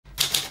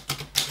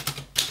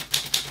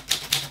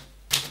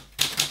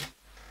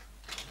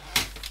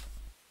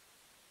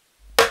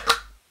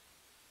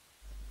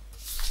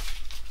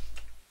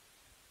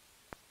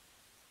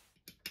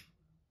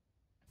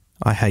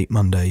I hate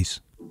Mondays.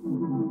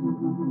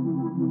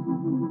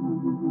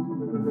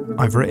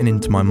 I've written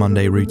into my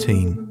Monday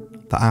routine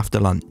that after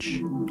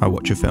lunch, I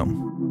watch a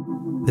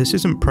film. This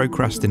isn't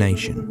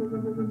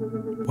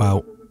procrastination.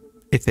 Well,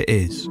 if it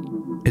is,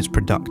 it's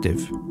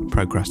productive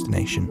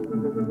procrastination.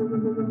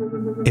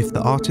 If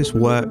the artist's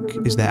work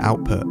is their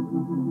output,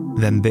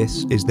 then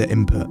this is their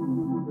input.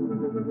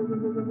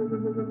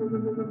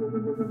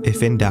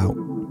 If in doubt,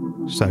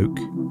 soak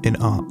in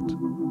art.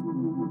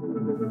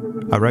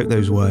 I wrote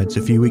those words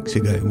a few weeks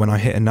ago when I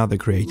hit another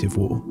creative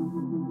wall.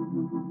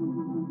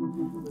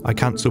 I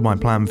cancelled my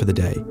plan for the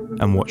day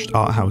and watched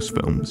art house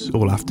films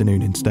all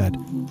afternoon instead.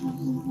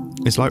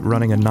 It's like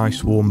running a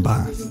nice warm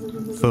bath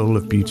full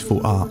of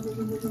beautiful art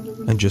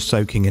and just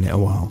soaking in it a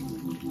while.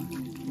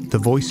 The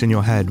voice in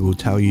your head will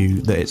tell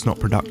you that it's not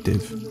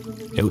productive.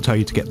 It will tell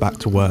you to get back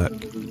to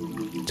work,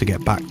 to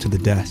get back to the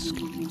desk,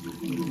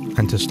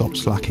 and to stop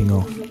slacking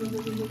off.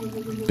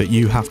 But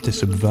you have to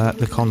subvert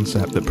the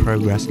concept that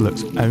progress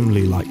looks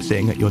only like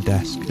sitting at your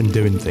desk and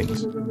doing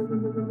things.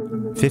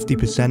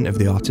 50% of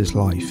the artist's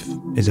life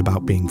is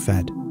about being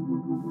fed.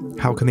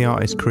 How can the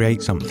artist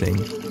create something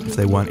if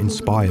they weren't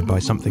inspired by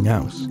something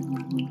else?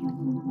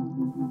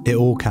 It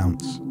all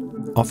counts.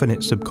 Often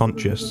it's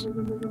subconscious,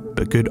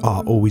 but good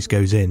art always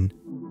goes in.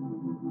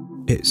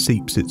 It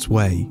seeps its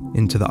way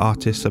into the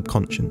artist's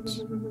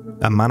subconscious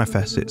and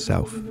manifests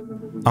itself,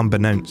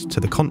 unbeknownst to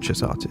the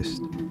conscious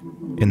artist,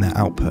 in their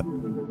output.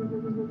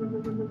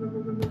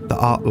 The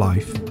art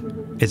life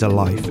is a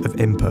life of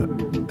input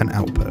and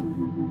output.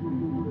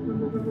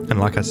 And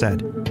like I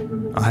said,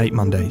 I hate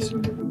Mondays.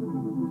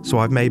 So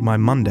I've made my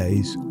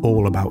Mondays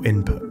all about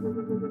input.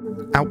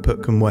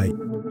 Output can wait,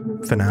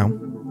 for now,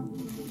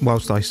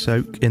 whilst I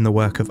soak in the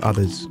work of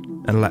others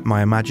and let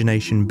my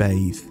imagination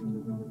bathe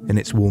in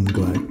its warm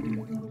glow.